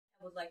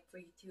would like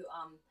for you to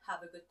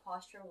have a good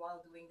posture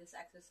while doing these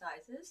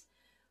exercises,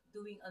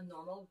 doing a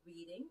normal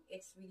breathing.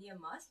 It's really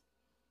a must.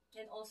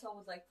 And also, I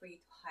would like for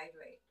you to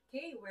hydrate.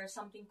 Okay, wear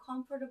something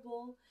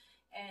comfortable,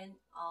 and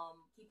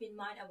keep in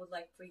mind, I would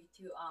like for you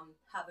to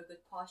have a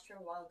good posture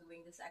while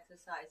doing these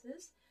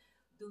exercises,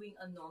 doing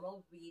a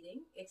normal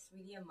breathing. It's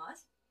really a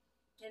must.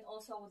 And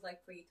also, I would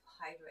like for you to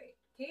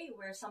hydrate. Okay,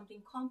 wear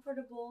something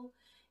comfortable,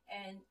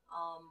 and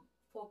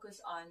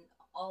focus on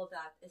all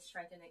that is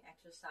strengthening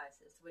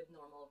exercises with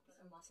normal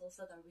muscles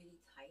that are really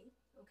tight.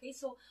 Okay,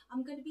 so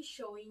I'm going to be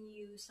showing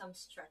you some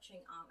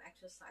stretching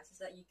exercises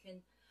that you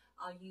can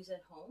use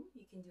at home.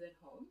 You can do at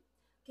home.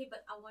 Okay,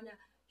 but I want to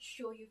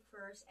show you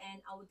first,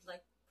 and I would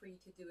like for you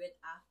to do it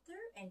after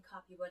and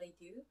copy what I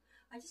do.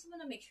 I just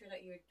want to make sure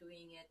that you're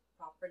doing it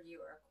properly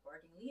or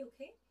accordingly.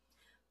 Okay,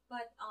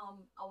 but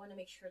I want to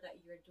make sure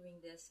that you're doing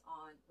this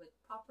on with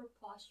proper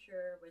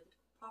posture, with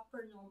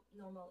proper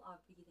normal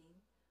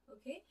breathing.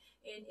 Okay,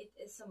 and it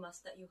is a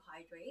must that you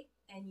hydrate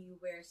and you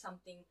wear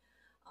something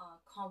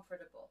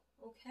comfortable.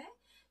 Okay,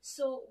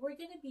 so we're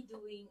gonna be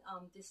doing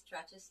these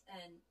stretches,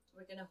 and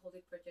we're gonna hold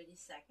it for 30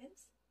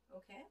 seconds.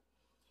 Okay,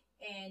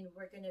 and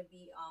we're gonna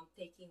be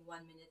taking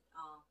 1 minute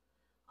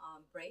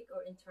break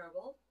or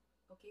interval.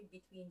 Okay,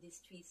 between these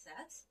three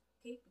sets.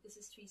 Okay, because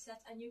it's three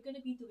sets, and you're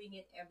gonna be doing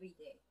it every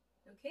day.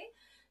 Okay,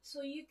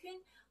 so you can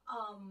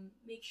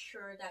make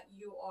sure that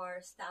you are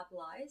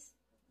stabilized.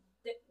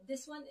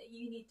 This one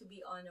you need to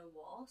be on a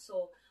wall,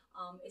 so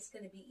it's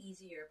going to be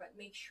easier, but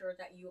make sure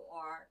that you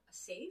are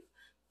safe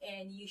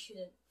and you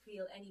shouldn't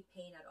feel any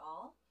pain at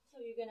all. So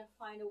you're going to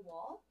find a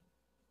wall,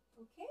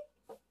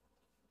 okay,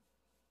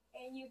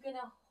 and you're going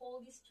to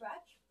hold the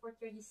stretch for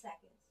 30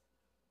 seconds.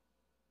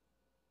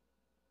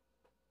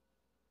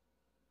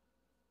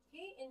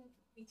 Okay, in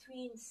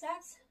between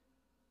sets,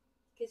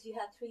 because you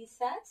have three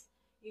sets,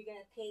 you're going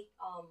to take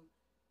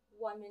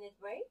 1 minute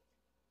break.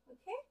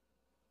 Okay,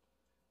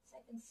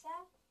 second set.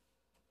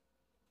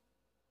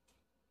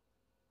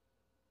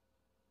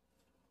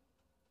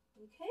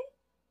 Okay,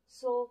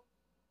 so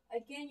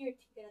again, you're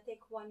gonna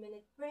take 1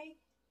 minute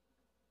break.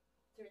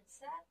 Third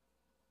set.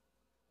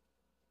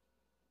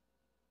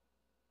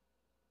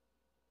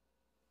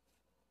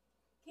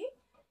 Okay,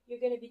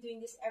 you're gonna be doing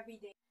this every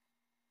day.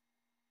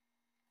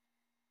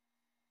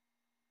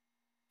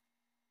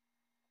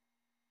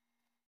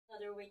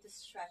 Another way to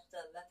stretch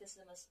the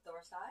latissimus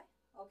dorsi.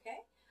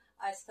 Okay,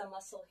 it's the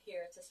muscle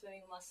here. It's a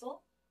swimming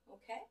muscle.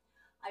 Okay,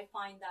 I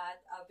find that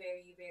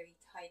very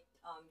tight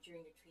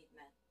during the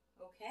treatment.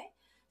 Okay,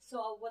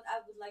 so what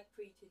I would like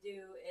for you to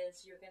do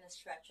is you're gonna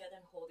stretch it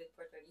and hold it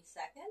for 30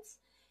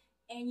 seconds,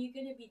 and you're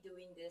gonna be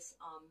doing this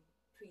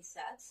three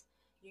sets.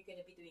 You're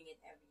gonna be doing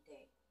it every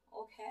day.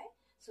 Okay,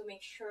 so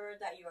make sure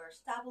that you are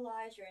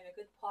stabilized, you're in a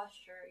good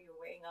posture, you're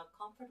wearing a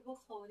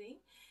comfortable clothing,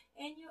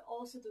 and you're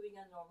also doing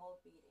a normal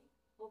breathing.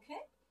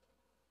 Okay,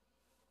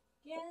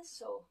 yeah,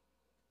 so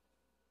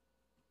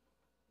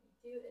what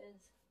you do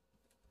is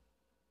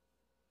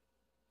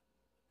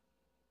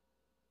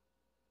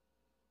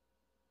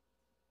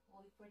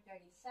hold it for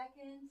 30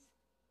 seconds,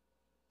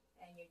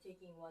 and you're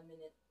taking 1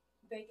 minute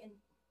break in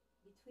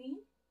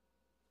between.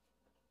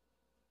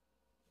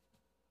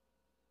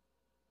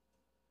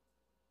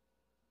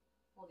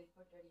 Hold it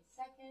for 30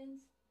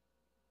 seconds.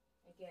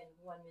 Again,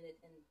 1 minute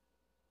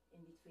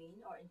in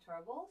between or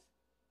intervals.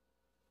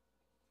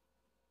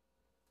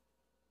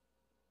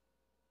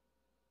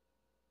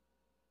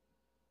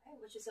 Okay,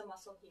 which is a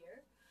muscle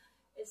here.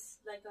 It's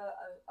like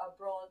a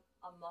broad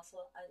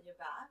muscle at your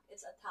back.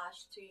 It's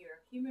attached to your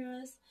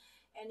humerus,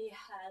 and it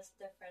has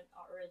different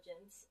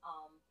origins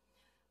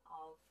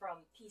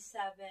from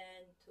T7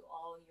 to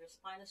all your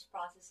spinous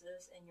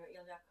processes and your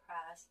iliac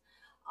crest.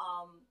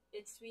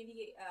 It's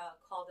really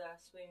called a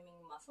swimming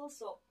muscle.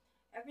 So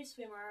every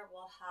swimmer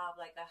will have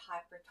like a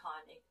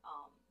hypertonic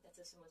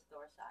latissimus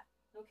dorsi.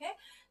 Okay,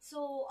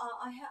 so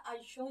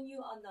I've shown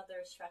you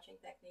another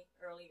stretching technique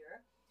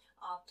earlier.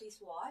 Please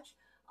watch.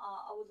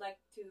 I would like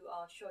to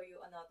show you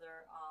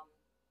another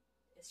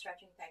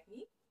stretching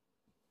technique.